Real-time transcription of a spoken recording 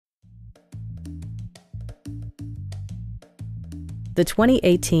the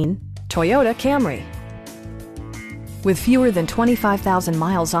 2018 Toyota Camry. With fewer than 25,000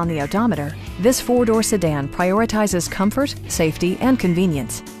 miles on the odometer, this four-door sedan prioritizes comfort, safety, and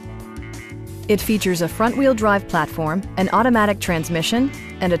convenience. It features a front-wheel drive platform, an automatic transmission,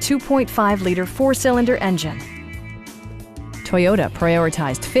 and a 2.5-liter four-cylinder engine. Toyota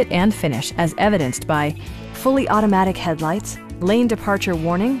prioritized fit and finish as evidenced by fully automatic headlights, lane departure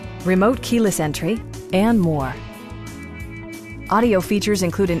warning, remote keyless entry, and more. Audio features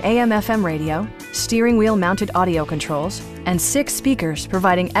include an AM/FM radio, steering wheel mounted audio controls, and 6 speakers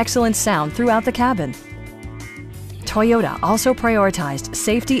providing excellent sound throughout the cabin. Toyota also prioritized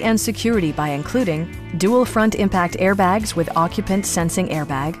safety and security by including dual front impact airbags with occupant sensing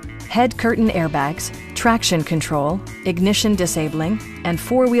airbag, head curtain airbags, traction control, ignition disabling, and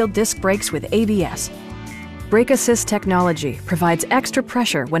 4-wheel disc brakes with ABS. Brake Assist technology provides extra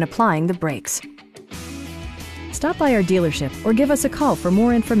pressure when applying the brakes. Stop by our dealership or give us a call for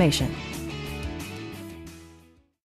more information.